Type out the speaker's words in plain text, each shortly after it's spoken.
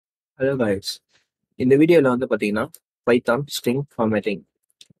Hello guys, இந்த வீடியோவில் வந்து பார்த்தீங்கன்னா பைத்தான் ஸ்ட்ரிங் ஃபார்மேட்டிங்.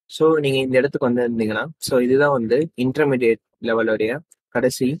 ஸோ நீங்கள் இந்த இடத்துக்கு வந்து இருந்தீங்கன்னா இதுதான் வந்து இன்டர்மீடியட் லெவலுடைய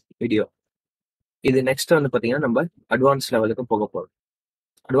கடைசி வீடியோ. இது நெக்ஸ்ட் வந்து பார்த்தீங்கன்னா நம்ம அட்வான்ஸ் லெவலுக்கு போக போகிறோம்.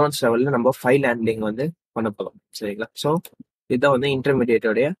 அட்வான்ஸ் லெவலில் நம்ம ஃபைல் ஹேண்ட்லிங் வந்து பண்ண போகிறோம், சரிங்களா? ஸோ இதுதான் வந்து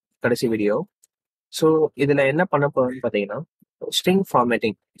இன்டர்மீடியட்டோடைய கடைசி வீடியோ. ஸோ இதில் என்ன பண்ண போகிறோம்னு பார்த்தீங்கன்னா ஸ்ட்ரிங்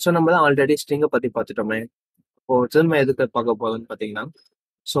ஃபார்மேட்டிங். ஸோ நம்ம தான் ஆல்ரெடி ஸ்ட்ரிங்கை பற்றி பார்த்துட்டோமே. இப்போ திரும்ப எதுக்கு பார்க்க போகிறோம்னு பார்த்தீங்கன்னா,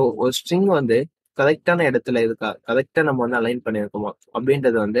 ஸோ ஒரு ஸ்ட்ரிங் வந்து கரெக்டான இடத்துல இருக்கா, கரெக்டா நம்ம வந்து அலைன் பண்ணியிருக்கோமா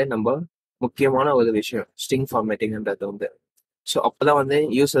அப்படின்றது வந்து நம்ம முக்கியமான ஒரு விஷயம் ஸ்ட்ரிங் ஃபார்மேட்டிங்ன்றது வந்து. ஸோ அப்பதான் வந்து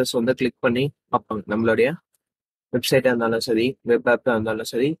யூசர்ஸ் வந்து கிளிக் பண்ணி பார்ப்பாங்க, நம்மளுடைய வெப்சைட்டா இருந்தாலும் சரி, வெப் ஆப்பா இருந்தாலும்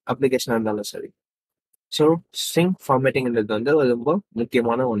சரி, அப்ளிகேஷனா இருந்தாலும் சரி. ஸோ ஸ்ட்ரிங் ஃபார்மேட்டிங்ன்றது வந்து ஒரு ரொம்ப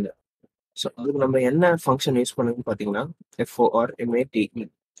முக்கியமான ஒன்று. ஸோ அதுக்கு நம்ம என்ன ஃபங்க்ஷன் யூஸ் பண்ணணும்னு பார்த்தீங்கன்னா FORMAT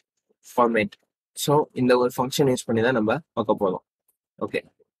ஃபார்மேட். ஸோ இந்த ஒரு ஃபங்க்ஷன் யூஸ் பண்ணி தான் நம்ம பார்க்க போகிறோம். ஓகே,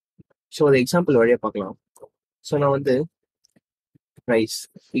 ஸோ ஒரு எக்ஸாம்பிள் வழியாக பார்க்கலாம். ஸோ நான் வந்து ப்ரைஸ்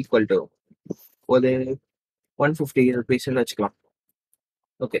ஈக்குவல் டு ஒரு 150 ருபீஸ்ன்னு வச்சுக்கலாம்.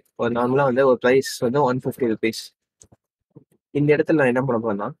 ஓகே, ஒரு நார்மலாக வந்து ஒரு ப்ரைஸ் வந்து 150 ருபீஸ். இந்த இடத்துல நான் என்ன பண்ண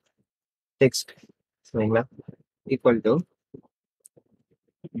போறேன்னா டெக்ஸ்ட், சரிங்களா, equal to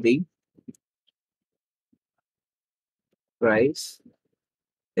the price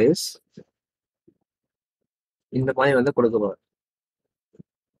is, இந்த மாதிரி வந்து கொடுக்க போறேன்.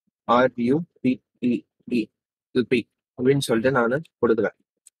 RUPEE ருபி அப்படின்னு சொல்லிட்டு நான் கொடுக்குறேன்.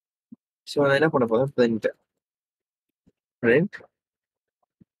 ஸோ நான் என்ன பண்ண போறேன், பிரிண்ட்.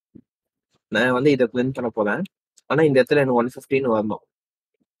 நான் வந்து இதை பிரிண்ட் பண்ண போறேன். ஆனால் இந்த இடத்துல எனக்கு 150 வரணும்.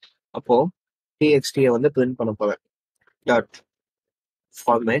 அப்போ TXT வந்து பிரிண்ட் பண்ண போறேன். டாட்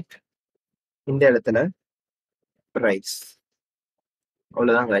ஃபார்மேட், இந்த இடத்துல ப்ரைஸ்.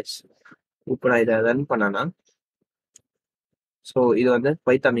 அவ்வளோதான் கைஸ். இப்போ நான் இதை ரன் பண்ணேன்னா, ஸோ இது வந்து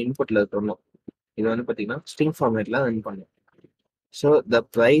பைத்தான் இன்புட்ல இருக்கணும். இது வந்து பார்த்தீங்கன்னா ஸ்ட்ரிங் ஃபார்மேட்ல ரன் பண்ணும். So the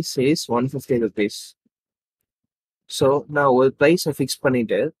price is 150 rupees. So நான் ஒரு ப்ரைஸை ஃபிக்ஸ்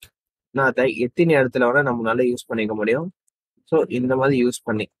பண்ணிட்டு நான் அதை எத்தனை இடத்துல வேணா நம்மளால யூஸ் பண்ணிக்க முடியும். ஸோ இந்த மாதிரி யூஸ்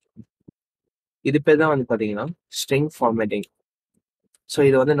பண்ணி இது பேர் தான் வந்து பார்த்தீங்கன்னா ஸ்ட்ரிங் ஃபார்மேட்டிங். ஸோ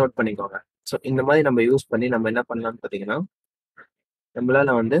இதை வந்து நோட் பண்ணிக்கோங்க. ஸோ இந்த மாதிரி நம்ம யூஸ் பண்ணி நம்ம என்ன பண்ணலாம்னு பார்த்தீங்கன்னா,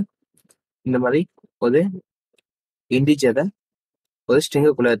 நம்மளால வந்து இந்த மாதிரி ஒரு இண்டிஜரை ஒரு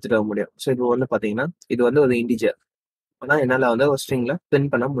ஸ்ட்ரிங்குக்குள்ள எடுத்துட்டு வர முடியும். ஸோ இது வந்து பார்த்தீங்கன்னா இது வந்து ஒரு இண்டிஜர், ஆனால் என்னால் வந்து ஒரு ஸ்ட்ரிங்ல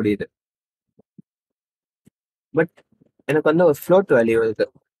பிரிண்ட் பண்ண முடியுது. பட் எனக்கு வந்து ஒரு ஃப்ளோட் வேல்யூ இருக்கு.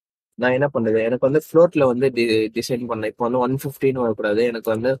 நான் என்ன பண்றது, எனக்கு வந்து ஃப்ளோட்ல வந்து டிசைன் பண்ணேன். இப்போ வந்து 150 வரக்கூடாது, எனக்கு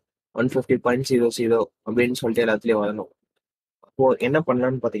வந்து 150.00 அப்படின்னு சொல்லிட்டு எல்லாத்துலயும் வரணும். அப்போ என்ன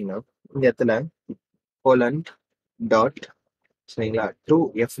பண்ணலாம்னு பார்த்தீங்கன்னா, இந்த இடத்துல கோலன் டாட், சரிங்களா,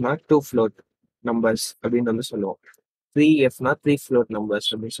 2F டூ ஃப்ளோட் நம்பர்ஸ் அப்படின்னு வந்து சொல்லுவோம். 3F 3 ஃப்ளோட் நம்பர்ஸ்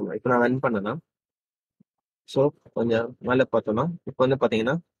அப்படின்னு சொல்லுவோம். இப்போ நான் ரன் பண்ணேன்னா, ஸோ கொஞ்சம் மேலே பார்த்தோம்னா இப்போ வந்து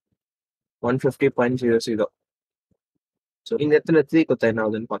பார்த்தீங்கன்னா 150.00. ஸோ இந்த இடத்துல 3 கொடுத்தா என்ன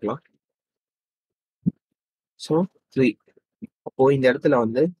ஆகுதுன்னு பார்க்கலாம். ஸோ 3. அப்போ இந்த இடத்துல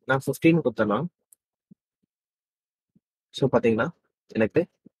வந்து நான் 15 கொடுத்தேன்னா, ஸோ பார்த்தீங்கன்னா எனக்கு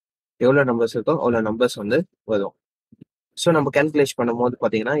எவ்வளோ நம்பர்ஸ் இருக்கோ அவ்வளோ நம்பர்ஸ் வந்து வரும். ஸோ நம்ம கேல்குலேஷன் பண்ணும்போது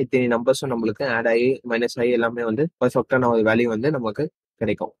பார்த்தீங்கன்னா இத்தனை நம்பர்ஸும் நம்மளுக்கு ஆட் ஆகி மைனஸ் ஆகி எல்லாமே வந்து பர்ஃபெக்டான ஒரு வேல்யூ வந்து நமக்கு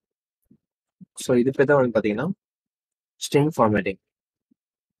கிடைக்கும். ஸோ இது பேர் தான் வந்து பார்த்தீங்கன்னா ஸ்ட்ரிங் ஃபார்மேட்டிங்.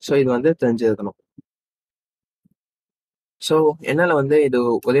 ஸோ இது வந்து தெரிஞ்சிருக்கணும். ஸோ என்னால் வந்து இது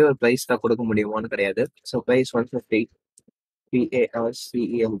ஒரே ஒரு ப்ரைஸ் தான் கொடுக்க முடியுமான்னு கிடையாது. So price 150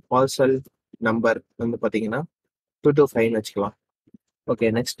 PARCEL parcel number வந்து பார்த்தீங்கன்னா 225 வச்சுக்கலாம். Okay,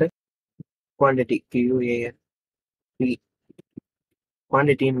 next quantity QUANT.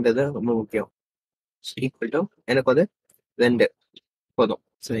 குவான்டிட்டின்றது ரொம்ப முக்கியம். ஈக்குவல் டு எனக்கு வந்து 2 போதும்,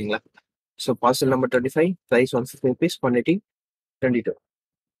 சரிங்களா? So parcel number 25, price 150 rupees, quantity 22.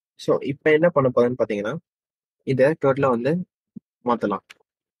 So இப்போ என்ன பண்ண போறேன்னு பார்த்தீங்கன்னா இதை டோட்டலாக வந்து மாற்றலாம்.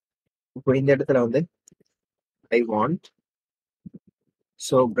 இப்போ இந்த இடத்துல வந்து I want,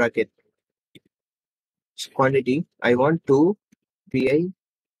 so bracket quantity I want 2 PIECES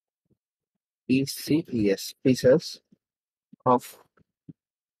pieces of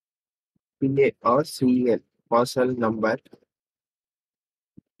PARCEL parcel number.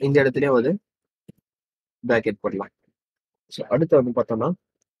 இந்த இடத்துலயே ஒரு ப்ராக்கெட் போடலாம். ஸோ அடுத்து வந்து பார்த்தோம்னா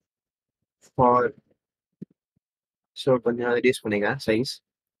ஃபார், ஸோ கொஞ்சம் ரெடியூஸ் பண்ணிங்க சைஸ்,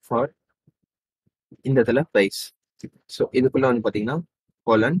 ஃபார் இந்த இடத்துல ப்ரைஸ். ஸோ இதுக்குள்ள வந்து பார்த்தீங்கன்னா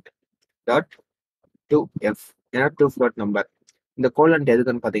கோலன் டாட் 2F, ஏன்னா 2 ஃப்ளோட் நம்பர். இந்த கோலன்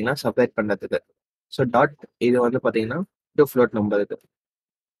எதுக்குன்னு பார்த்தீங்கன்னா செப்பரேட் பண்ணுறதுக்கு. ஸோ டாட் இது வந்து பார்த்தீங்கன்னா 2 ஃப்ளோட் நம்பருக்கு.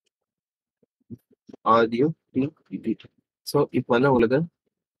 RUPET. ஸோ இப்போ வந்து உங்களுக்கு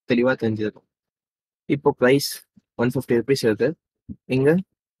தெளிவா தெரிஞ்சிருக்கும். இப்போ பிரைஸ் 150 ருபீஸ் இருக்கு இங்க.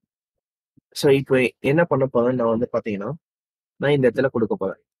 ஸோ இப்போ என்ன பண்ண போறேன் நான் வந்து பாத்தீங்கன்னா, நான் இந்த இடத்துல கொடுக்க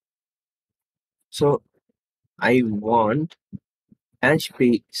போறேன். So I want hash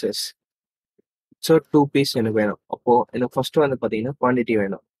pieces. So 2 piece எனக்கு வேணும். அப்போ எனக்கு ஃபர்ஸ்ட் வந்து பாத்தீங்கன்னா குவான்டிட்டி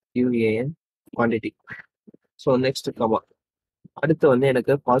வேணும். UAN quantity. So next comma. அடுத்து வந்து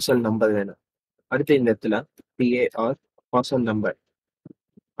எனக்கு பார்சல் நம்பர் வேணும். அடுத்து இந்த இடத்துல பிஏஆர் பார்சல் நம்பர்.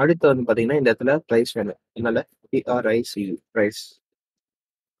 அடுத்து வந்து பாத்தீங்கன்னா இந்த இடத்துல பிரைஸ் வேணும். அதனால பிஆர்ஐசி பிரைஸ்.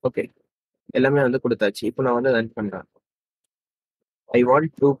 ஓகே, எல்லாமே வந்து கொடுத்தாச்சு. இப்போ நான் வந்து ரன் பண்றேன். I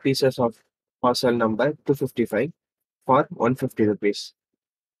want 2 pieces of parcel number 255 for 150 rupees.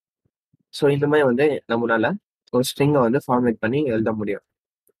 So இந்த மாதிரி வந்து நம்மளால ஒரு ஸ்ட்ரிங்கை வந்து ஃபார்மேட் பண்ணி எழுத முடியும்.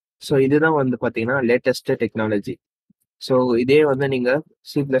 ஸோ இதுதான் வந்து பாத்தீங்கன்னா லேட்டஸ்ட் டெக்னாலஜி. ஸோ இதே வந்து நீங்க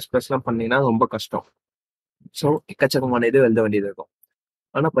C++லாம் பண்ணீங்கன்னா ரொம்ப கஷ்டம். ஸோ எக்கச்சக்கமான இது எழுத வேண்டியது இருக்கும்.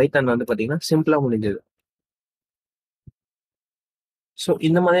 ஆனா பைத்தான் வந்து பாத்தீங்கன்னா சிம்பிளா முடிஞ்சது. ஸோ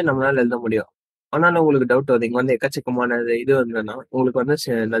இந்த மாதிரி நம்மளால எழுத முடியும். ஆனாலும் உங்களுக்கு டவுட் வருது. இங்க வந்து எக்கச்சக்கமான இது இருந்ததுன்னா உங்களுக்கு வந்து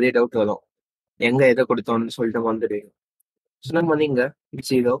நிறைய டவுட் வரும். எங்க எதை கொடுத்தோம்னு சொல்லிட்டு வந்துடுவீங்க. ஸோ நம்ம வந்து இங்க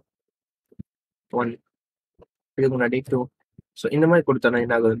 0 1 இதுக்கு முன்னாடி 2. ஸோ இந்த மாதிரி கொடுத்தோம்னா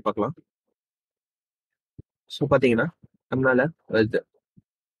என்ன ஆகுதுன்னு பார்க்கலாம். ஸோ பாத்தீங்கன்னா நம்மளால வருது.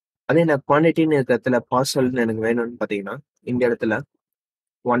 அதே நான் குவான்டிட்டின்னு இருக்கிற பார்சல்னு எனக்கு வேணும்னு பாத்தீங்கன்னா இந்த இடத்துல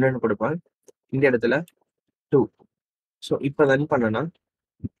 1ன்னு கொடுப்பேன். இந்த இடத்துல 2. ஸோ இப்போ ரன் பண்ணனா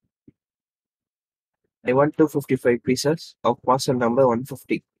I want 255 pieces of parcel number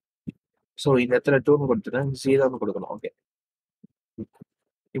 150. So இந்த இடத்துல 2ன்னு கொடுத்துட்டேன், 0ன்னு கொடுக்கணும். ஓகே,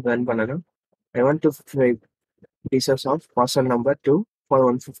 இப்போ ரன் பண்ணணும். I want 255 pieces of parcel number 2 for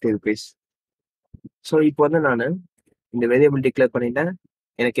 150 rupees. So இப்போ வந்து நான் இந்த வேரியபிள் டிக்ளேர் பண்ணிட்டேன்.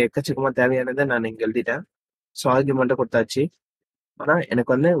 எனக்கு எக்கச்சக்கமா தேவையானதை நான் இங்க எழுதிட்டேன். ஸோ ஆர்குமெண்ட்டை கொடுத்தாச்சு. ஆனா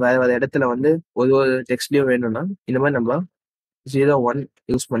எனக்கு வந்து வேற வேற இடத்துல வந்து ஒரு ஒரு டெக்ஸ்ட்லயும் வேணும்னா இந்த மாதிரி நம்ம 0 1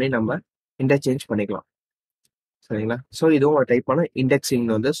 யூஸ் பண்ணி நம்ம இன்டர்சேஞ்ச் பண்ணிக்கலாம். சரிங்களா? ஸோ இதுவும் ஒரு டைப்பான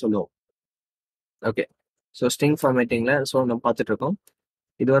இண்டெக்ஸிங்னு வந்து சொல்லுவோம். ஓகே, ஸோ ஸ்ட்ரிங் ஃபார்மேட்டிங்ல ஸோ நம்ம பார்த்துட்டு இருக்கோம்.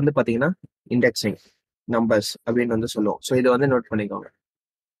 இது வந்து பாத்தீங்கன்னா இண்டெக்ஸிங் நம்பர்ஸ் அப்படின்னு வந்து சொல்லுவோம். ஸோ இதை வந்து நோட் பண்ணிக்கோங்க.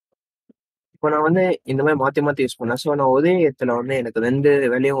 இப்போ நான் வந்து இந்த மாதிரி மாத்தி மாத்தி யூஸ் பண்ணேன். ஸோ நான் ஒரே இடத்துல வந்து எனக்கு 2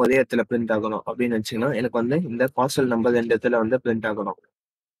 வேலையும் ஒரே இடத்துல பிரிண்ட் ஆகணும் அப்படின்னு நினைச்சீங்கன்னா எனக்கு வந்து இந்த பார்சல் நம்பர் 2 இடத்துல வந்து பிரிண்ட் ஆகணும்.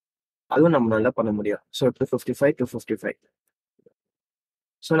 அதுவும் நம்மளால பண்ண முடியும். ஸோ 255 255.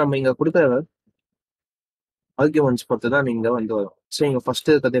 ஸோ நம்ம இங்க கொடுக்குற ஆர்குமெண்ட்ஸ் பொறுத்து தான் நீங்க வந்து வரும். ஸோ இங்க ஃபர்ஸ்ட்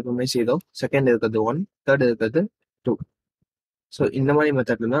இருக்கிறது எப்பவுமே 0, செகண்ட் இருக்கிறது 1, தேர்ட் இருக்கிறது 2. ஸோ இந்த மாதிரி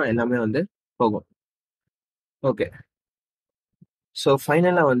மெத்தட்ல தான் எல்லாமே வந்து போகும். ஓகே, ஸோ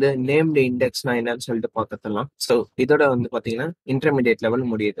ஃபைனலா வந்து நேம்டு இண்டெக்ஸ்னா என்னன்னு சொல்லிட்டு பார்த்துடலாம். ஸோ இதோட வந்து பாத்தீங்கன்னா இன்டர்மீடியட் லெவல்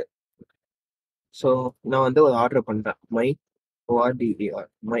முடியுது. ஸோ நான் வந்து ஒரு ஆர்டர் பண்றேன். My ORDER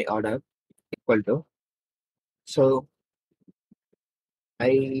my order equal to. So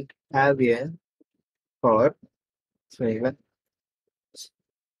I have a car. சரிங்களா?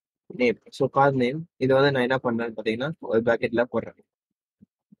 நேம். So car name. இது வந்து நான் என்ன பண்றேன்னு பாத்தீங்கன்னா ஒரு பேக்கெட்ல போடுறேன்.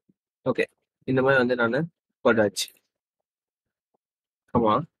 ஓகே, இந்த மாதிரி வந்து நான் போட்டாச்சு.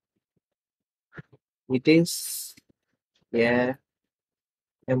 ஆமா, it is a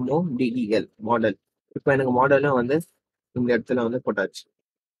MODEL model. இப்போ எனக்கு மாடலும் வந்து இந்த இடத்துல வந்து போட்டாச்சு.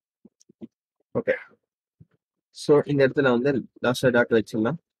 ஓகே, ஸோ இந்த இடத்துல வந்து லாஸ்ட் டாட்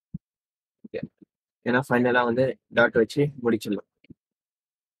வச்சிடலாம். ஓகே, ஏன்னா ஃபைனலா வந்து டாட் வச்சு முடிச்சிடலாம்.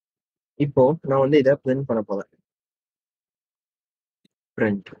 இப்போ நான் வந்து இதை பிரிண்ட் பண்ண போறேன்.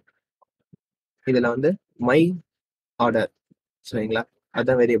 பிரிண்ட். இதுல வந்து மை ஆர்டர். சரிங்களா?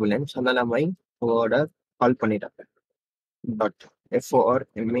 அதான் வேரியபிள் நேம். அதனால மை ஆர்டர் கால் பண்ணிட்டேன். Dot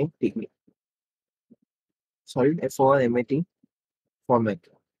FORMAT. Sorry, FORMAT format.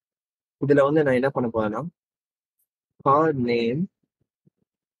 இதுல வந்து நான் என்ன பண்ண போறேன்னா கார் நேம்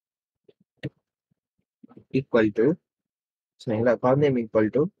ஈக்குவல் டு. சரிங்களா? Car name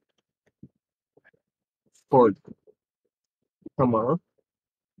equal to quote. ஆமா,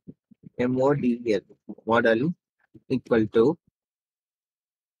 MODEL model equal to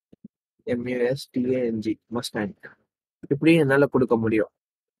MUSTANG Mustang. இப்படி என்னால கொடுக்க முடியும்.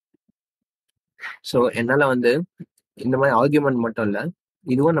 ஸோ என்னால வந்து இந்த மாதிரி ஆர்குமெண்ட் மட்டும் இல்ல,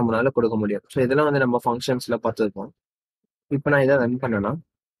 இதுவும் நம்மளால கொடுக்க முடியும். ஸோ இதெல்லாம் வந்து நம்ம ஃபங்க்ஷன்ஸ்ல பார்த்துருப்போம். இப்போ நான் இதை ரன் பண்ணனா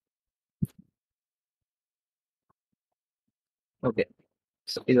ஓகே,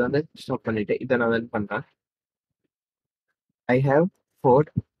 இது வந்து ஸ்டாப் பண்ணிட்டு இதை நான் ரன் பண்றேன். I have fort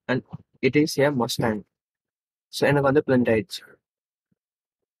and it is a Mustang. So எனக்கு வந்து பிரிண்ட் ஆயிடுச்சு.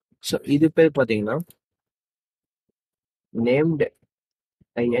 ஸோ இது பேர் பார்த்தீங்கன்னா நேம்டு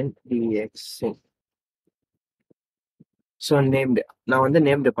INDEXing. ஸோ நேம்டு நான் வந்து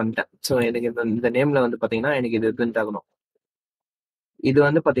நேம்டு பண்ணிட்டேன். ஸோ எனக்கு இந்த நேம்ல வந்து பார்த்தீங்கன்னா எனக்கு இது பிரிண்ட் ஆகணும். இது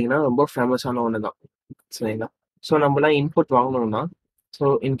வந்து பார்த்தீங்கன்னா ரொம்ப ஃபேமஸான ஒன்று தான். சரிங்களா? ஸோ நம்மலாம் இன்புட் வாங்கணும்னா, ஸோ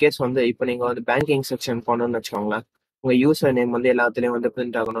இன்கேஸ் வந்து இப்போ நீங்கள் வந்து பேங்கிங் செக்ஷன் போனோம்னு வச்சுக்கோங்களேன். உங்கள் யூசர் நேம் வந்து எல்லாத்துலேயும் வந்து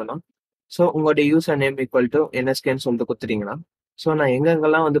பிரிண்ட் ஆகணும்னா, ஸோ உங்களுடைய யூசர் நேம் ஈக்குவல் டு என்எஸ்கேன்னு சொல்லிட்டு கொடுத்துட்டீங்கன்னா, ஸோ நான்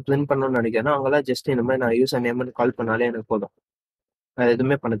எங்கெங்கெல்லாம் வந்து பிரிண்ட் பண்ணணும்னு நினைக்கிறேனோ அங்கெல்லாம் ஜஸ்ட் இந்த மாதிரி நான் யூசர் நேம்னு கால் பண்ணாலே எனக்கு போதும். வேறு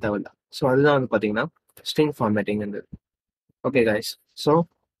எதுவுமே பண்ண தேவையில்ல. ஸோ அதுதான் வந்து பார்த்தீங்கன்னா string formatting. Okay guys. So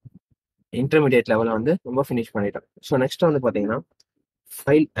intermediate லெவலில் வந்து ரொம்ப ஃபினிஷ் பண்ணிட்டோம். ஸோ நெக்ஸ்ட் வந்து பார்த்தீங்கன்னா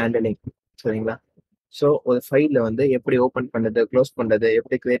ஃபைல் ஹேண்டலிங். சரிங்களா? ஸோ ஒரு ஃபைலில் வந்து எப்படி ஓப்பன் பண்ணுறது, க்ளோஸ் பண்ணுறது,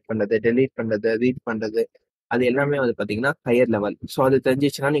 எப்படி கிரியேட் பண்ணுறது, டெலீட் பண்ணுறது, ரீட் பண்ணுறது, அது எல்லாமே வந்து பார்த்தீங்கன்னா ஹையர் லெவல். ஸோ அது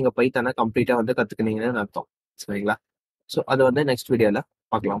தெரிஞ்சிச்சுன்னா நீங்கள் பைத்தானை கம்ப்ளீட்டாக வந்து கற்றுக்குனீங்கன்னு அர்த்தம். சரிங்களா? ஸோ அது வந்து நெக்ஸ்ட் வீடியோவில்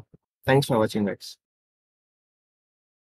பார்க்கலாம். தேங்க்ஸ் ஃபார் வாட்சிங் கைஸ்.